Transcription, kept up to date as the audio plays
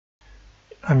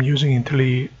I'm using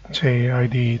IntelliJ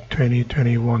IDEA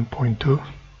 2021.2.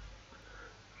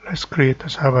 Let's create a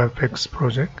JavaFX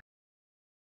project.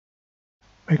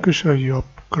 Make sure you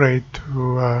upgrade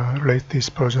to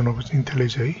latest version of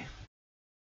IntelliJ.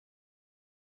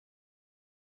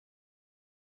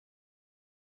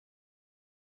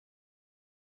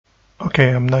 Okay,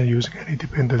 I'm not using any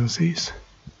dependencies.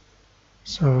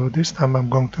 So this time I'm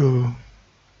going to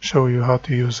show you how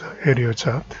to use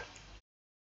AreaChart.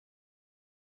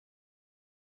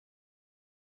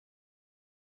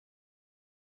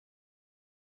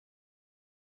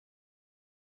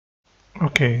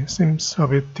 Okay, seems a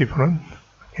bit different.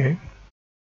 Okay,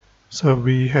 so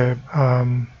we have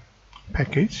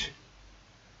package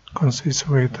consists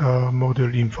with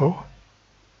module info.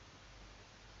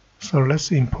 So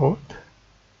let's import.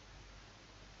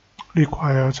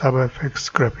 Require JavaFX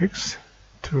graphics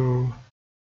to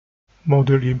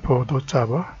module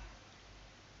info.java.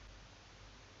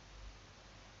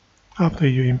 After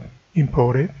you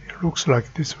import it, it looks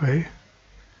like this way.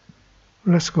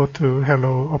 Let's go to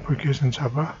Hello Application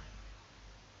Java.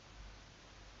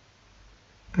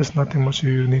 There's nothing much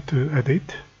you need to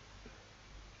edit.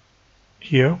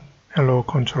 Here, Hello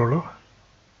Controller.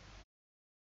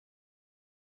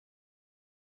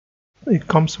 It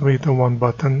comes with one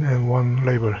button and one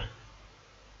label.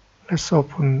 Let's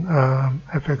open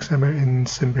FXML in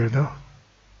SceneBuilder.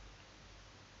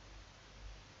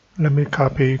 Let me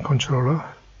copy controller.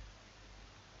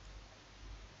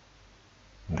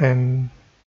 Then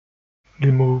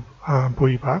remove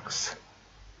VBox.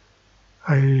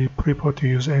 I prefer to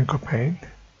use anchor pane.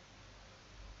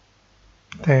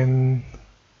 Then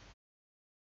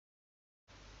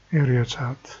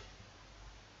AreaChart.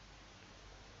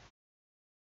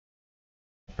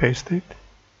 Paste it.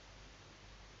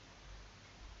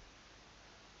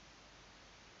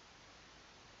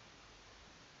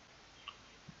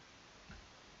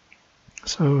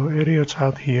 So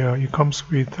AreaChart here, it comes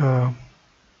with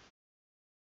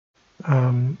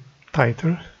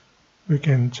title. We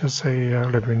can just say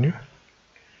revenue.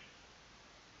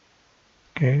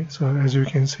 Okay, so as you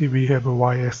can see, we have a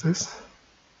y-axis.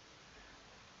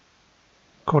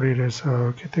 Call it as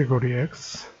a category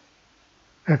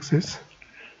axis.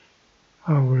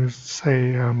 I will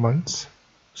say months.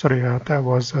 Sorry, that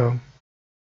was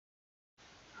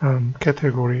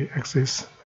category axis.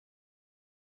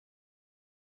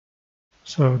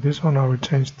 So this one I will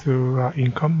change to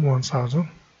income 1000.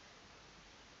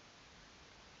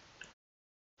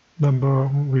 Number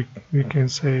we can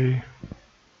say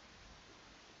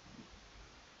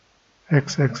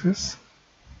x-axis.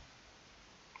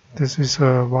 This is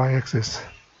a y-axis.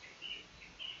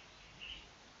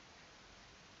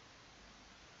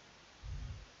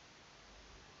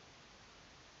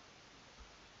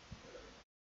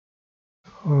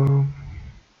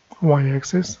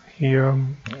 Y-axis here,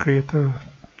 create a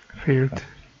field.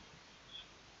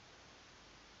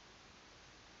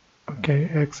 Okay,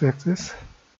 x-axis.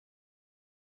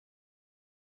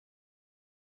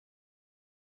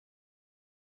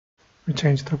 We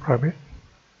change to private.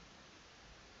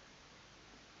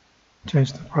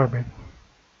 Change to private.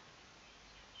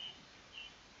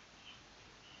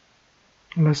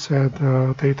 Let's add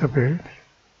a data field.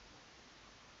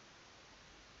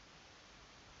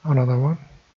 Another one.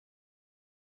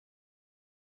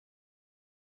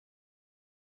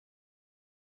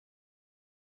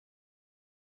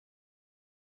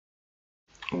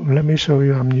 Let me show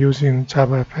you. I'm using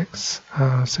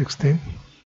JavaFX 16.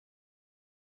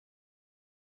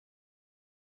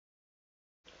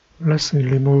 Let's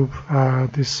remove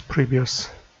this previous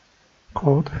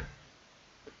code.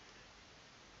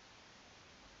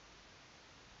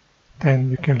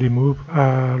 Then you can remove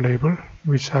label,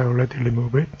 which I already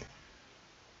removed it.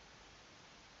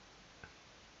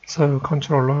 So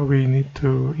controller, we need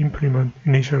to implement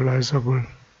initializable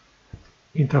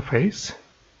interface.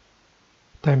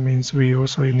 That means we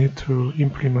also need to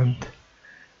implement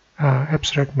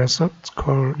abstract method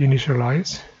called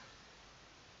initialize.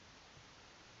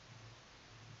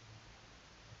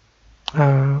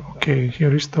 Okay,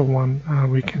 here is the one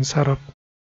we can set up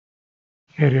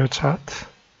AreaChart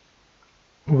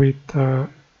with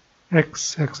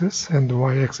x-axis and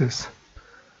y-axis.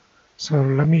 So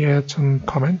let me add some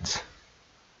comments.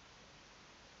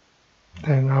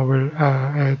 Then I will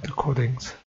add the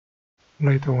codings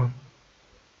later on.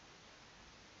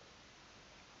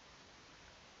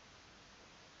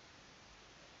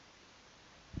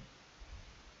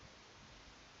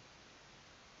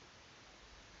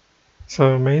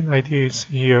 So main idea is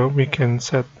here we can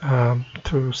set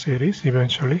two series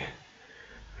eventually.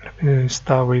 Let me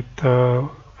start with the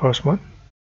first one.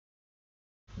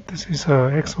 This is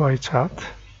a XY chart.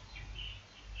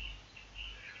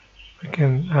 We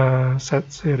can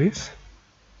set series.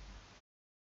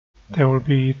 There will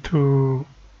be two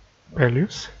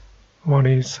values. One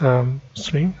is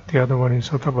string, the other one is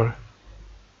a double,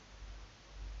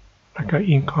 like an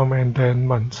income and then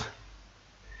months.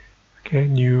 Okay,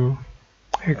 new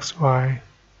XY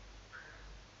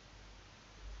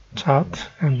chart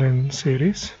and then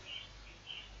series.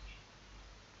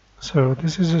 So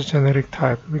this is a generic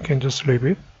type. We can just leave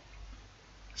it.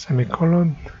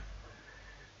 Semicolon.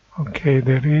 Okay,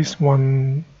 there is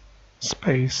one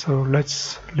space, so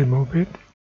let's remove it.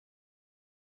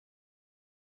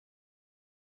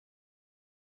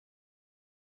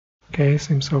 Okay,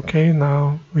 seems okay.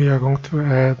 Now we are going to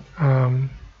add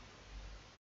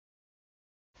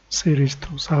series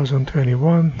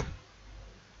 2021.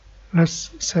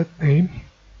 Let's set name.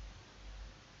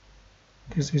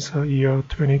 This is a year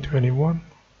 2021.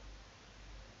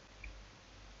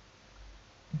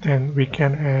 Then we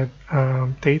can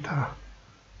add data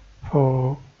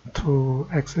for two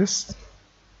axes,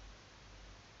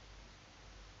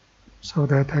 so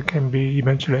that can be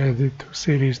eventually added to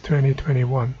series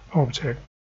 2021 object.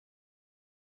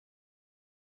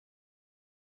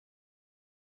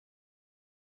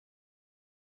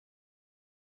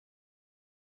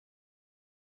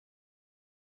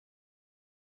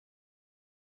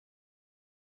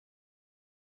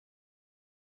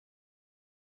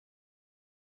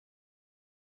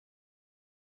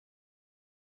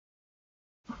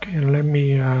 Okay, let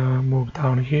me move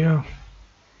down here.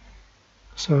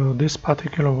 So this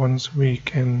particular ones we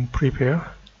can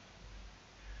prepare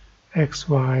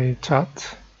XY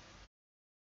chart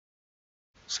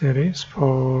series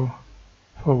for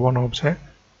one object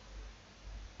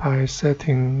by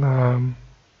setting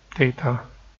data.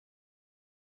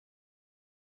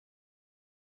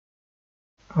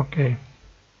 Okay,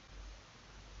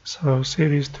 so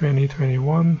series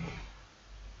 2021,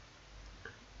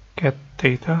 get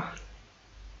data,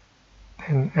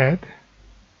 then add.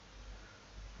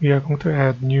 We are going to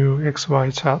add new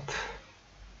XY chart.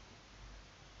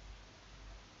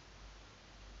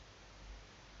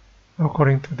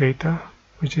 According to data,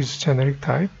 which is generic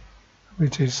type,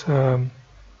 which is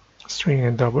string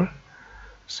and double.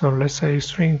 So let's say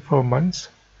string for months,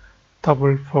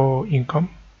 double for income.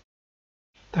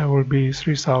 That will be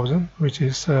 3000, which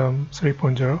is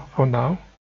 3.0 for now.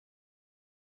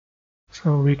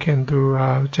 So we can do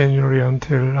January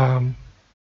until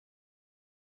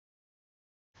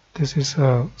this is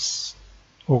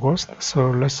August, so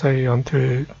let's say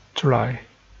until July.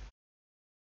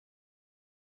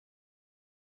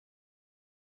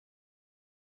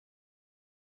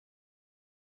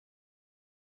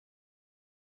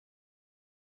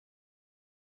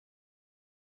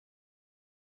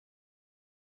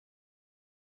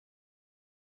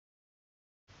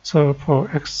 So for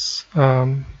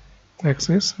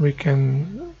axis, we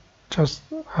can just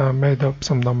made up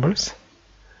some numbers.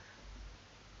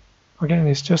 Again,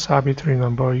 it's just arbitrary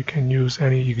number. You can use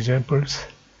any examples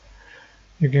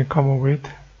you can come up with.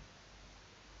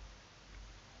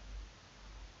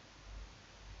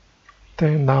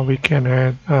 Then now we can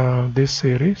add this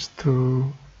series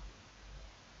to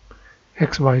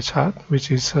XY chart,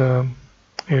 which is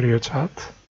area chart.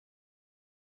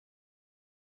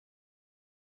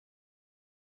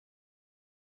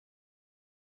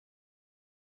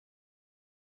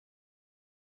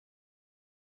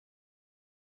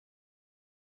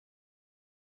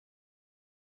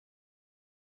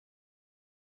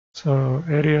 So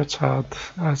area chart,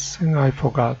 I think I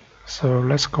forgot. So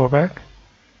let's go back.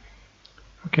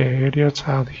 Okay, area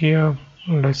chart here.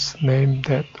 Let's name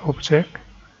that object.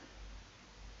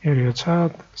 Area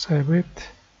chart, save it.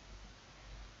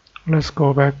 Let's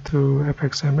go back to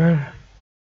fxml.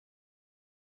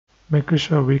 Make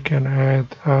sure we can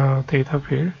add a data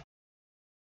field.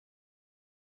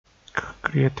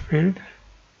 Create field.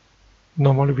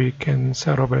 Normally we can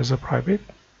set up as a private.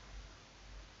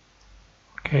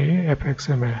 Okay,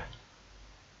 fxml.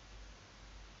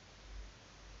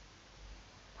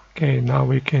 Okay, now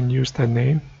we can use the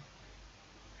name,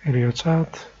 area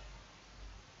chart,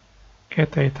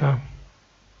 get data,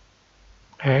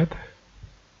 add.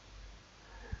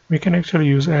 We can actually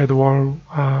use add wall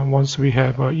once we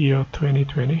have a year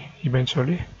 2020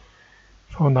 eventually.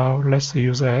 For now, let's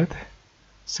use add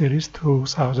series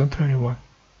 2021.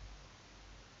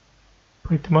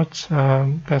 Pretty much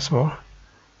that's all.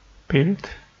 Build.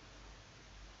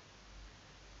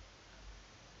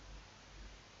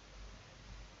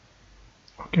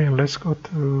 Okay, let's go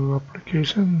to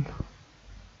application.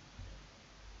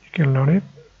 You can run it.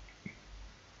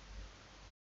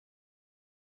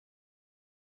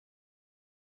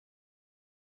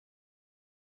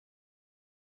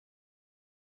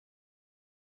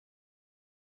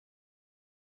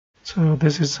 So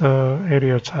this is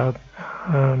area chart.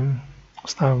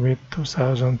 Start with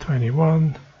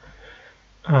 2021,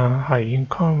 high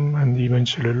income and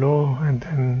eventually low, and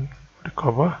then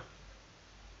recover.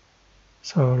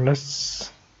 So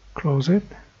let's close it.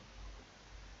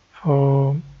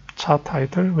 For chart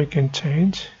title, we can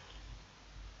change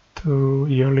to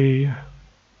yearly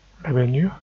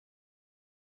revenue.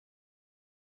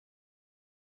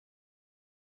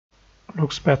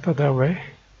 Looks better that way.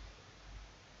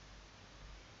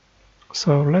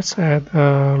 So let's add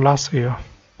last year.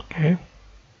 Okay.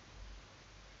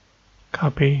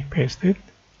 Copy, paste it.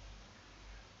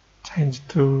 Change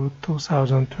to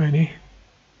 2020.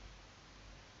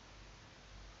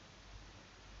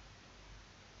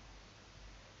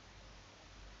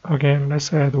 Again,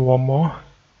 let's add one more.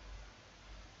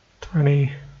 20.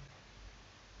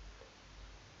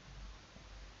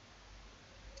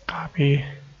 Copy,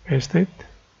 paste it.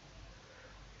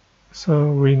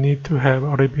 So we need to have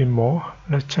a little bit more.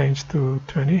 Let's change to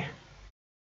 20.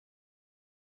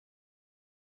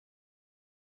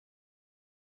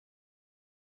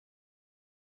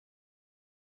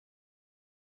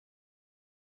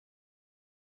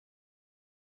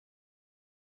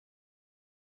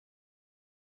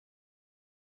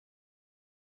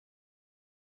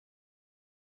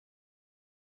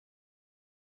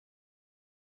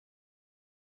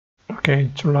 Okay,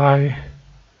 July.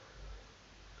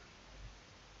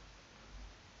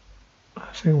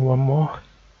 I think one more.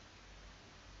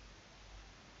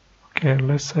 Okay,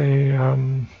 let's say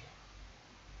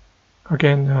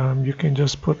again, you can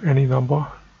just put any number.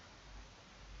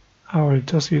 I will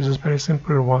just use a very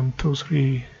simple 1, 2,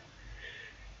 3,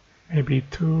 maybe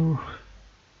 2,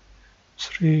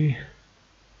 3,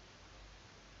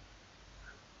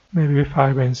 maybe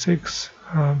 5 and 6.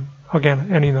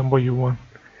 Again, any number you want.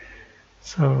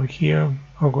 So here,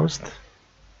 August.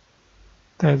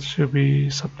 That should be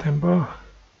September,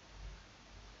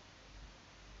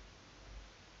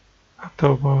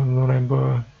 October,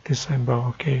 November, December.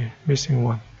 Okay, missing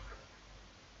one.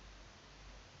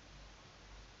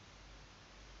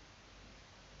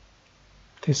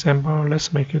 December,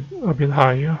 let's make it a bit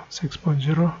higher,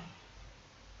 6.0.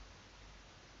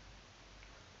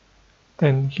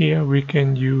 Then here we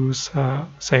can use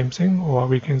same thing, or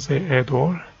we can say add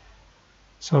all.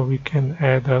 So we can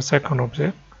add a second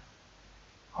object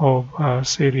of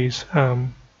series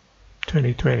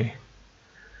 2020.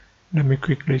 Let me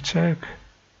quickly check.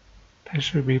 That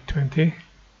should be 20.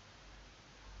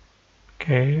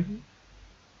 Okay,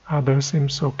 other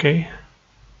seems okay.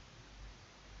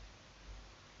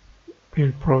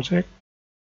 Build project.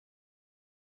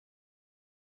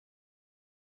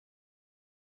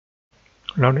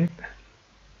 Run it.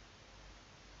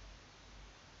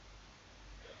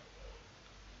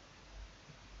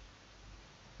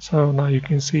 So now you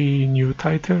can see new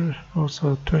title,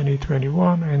 also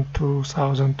 2021 and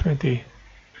 2020.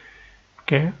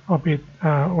 Okay, a bit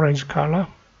orange color.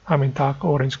 I mean dark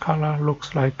orange color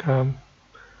looks like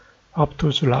up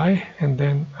to July, and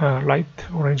then light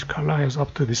orange color is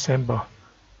up to December.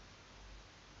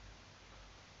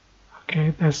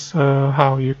 Okay, that's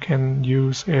how you can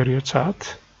use area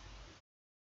chart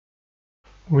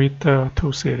with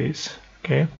two series.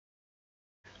 Okay,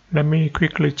 let me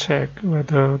quickly check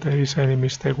whether there is any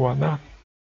mistake or not.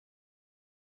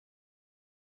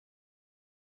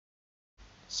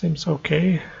 Seems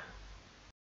okay.